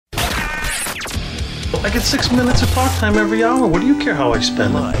I get 6 minutes of talk time every hour. What do you care how I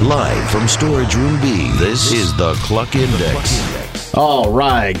spend it? Live from Storage Room B, this is the Cluck Index. All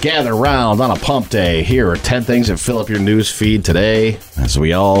right, gather round on a pump day. Here are 10 things that fill up your news feed today as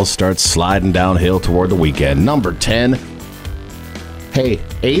we all start sliding downhill toward the weekend. Number 10. Hey,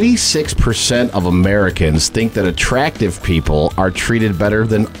 86% of Americans think that attractive people are treated better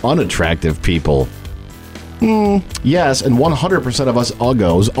than unattractive people. Yes, and 100% of us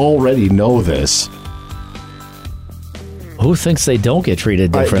uggos already know this. Who thinks they don't get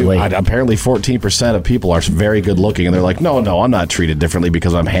treated differently? Apparently 14% of people are very good looking, and they're like, no, I'm not treated differently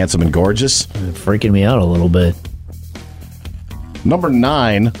because I'm handsome and gorgeous. Freaking me out a little bit. Number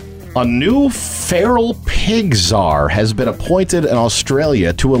 9, a new feral pig czar has been appointed in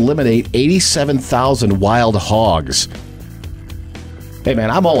Australia to eliminate 87,000 wild hogs. Hey man,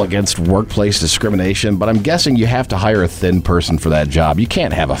 I'm all against workplace discrimination, but I'm guessing you have to hire a thin person for that job. You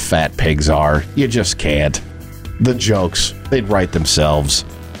can't have a fat pig czar. You just can't. The jokes, they'd write themselves.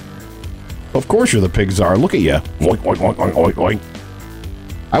 Of course you're the pig czar. Look at you. Oink, oink, oink, oink, oink, oink.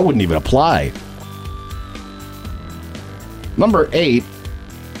 I wouldn't even apply. Number 8.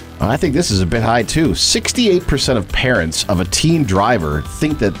 I think this is a bit high too. 68% of parents of a teen driver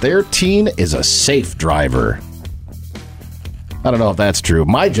think that their teen is a safe driver. I don't know if that's true.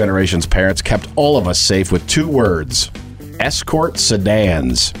 My generation's parents kept all of us safe with 2 words. Escort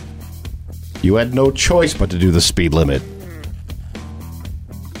sedans. You had no choice but to do the speed limit.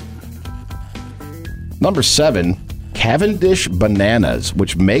 Number 7, Cavendish bananas,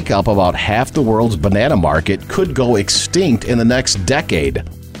 which make up about half the world's banana market, could go extinct in the next decade.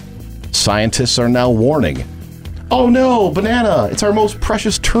 Scientists are now warning. Oh no, banana! It's our most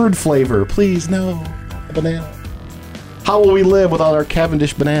precious turd flavor. Please, no, not the banana. How will we live without our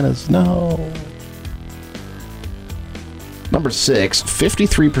Cavendish bananas? No. Number 6,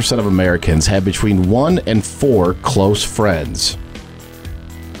 53% of Americans have between 1 and 4 close friends.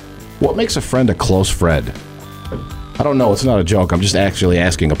 What makes a friend a close friend? I don't know, it's not a joke. I'm just actually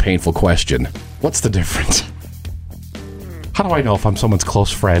asking a painful question. What's the difference? How do I know if I'm someone's close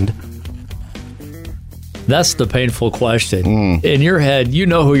friend? That's the painful question. In your head, you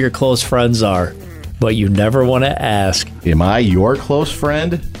know who your close friends are, but you never want to ask. Am I your close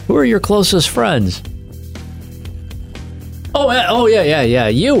friend? Who are your closest friends? Oh yeah.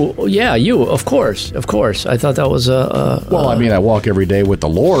 You. Of course. I thought that was Well, I mean, I walk every day with the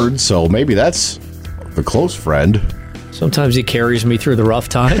Lord, so maybe that's the close friend. Sometimes he carries me through the rough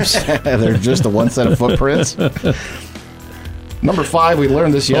times. They're just the one set of footprints. Number 5, we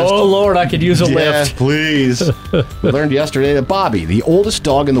learned this yesterday. Oh, Lord, I could use a lift. Please. We learned yesterday that Bobby, the oldest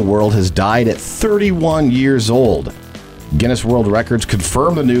dog in the world, has died at 31 years old. Guinness World Records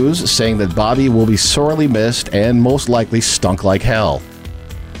confirmed the news, saying that Bobby will be sorely missed and most likely stunk like hell.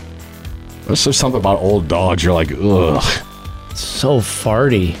 There's just something about old dogs, you're like, ugh. So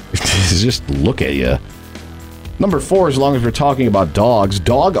farty. Just look at you. Number 4, as long as we're talking about dogs,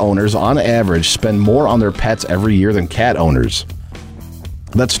 dog owners on average spend more on their pets every year than cat owners.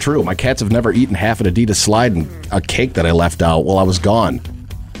 That's true. My cats have never eaten half an Adidas slide and a cake that I left out while I was gone.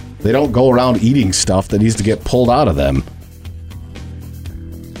 They don't go around eating stuff that needs to get pulled out of them.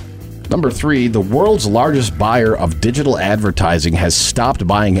 Number 3, the world's largest buyer of digital advertising has stopped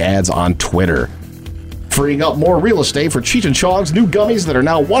buying ads on Twitter, freeing up more real estate for Cheech and Chong's new gummies that are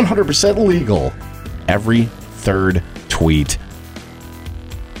now 100% legal. Every third tweet.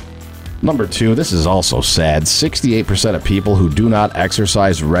 Number 2, this is also sad. 68% of people who do not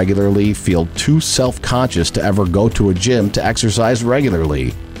exercise regularly feel too self-conscious to ever go to a gym to exercise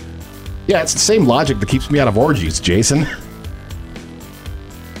regularly. Yeah, it's the same logic that keeps me out of orgies, Jason.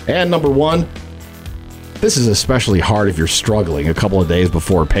 And number 1, this is especially hard if you're struggling a couple of days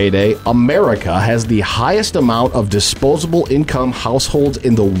before payday. America has the highest amount of disposable income households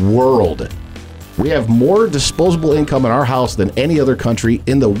in the world. We have more disposable income in our house than any other country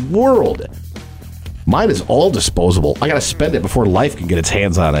in the world. Mine is all disposable. I gotta spend it before life can get its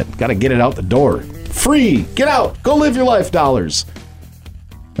hands on it. Gotta get it out the door. Free! Get out! Go live your life, dollars!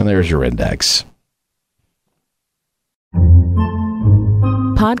 And there's your index.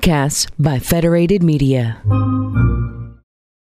 Podcasts by Federated Media.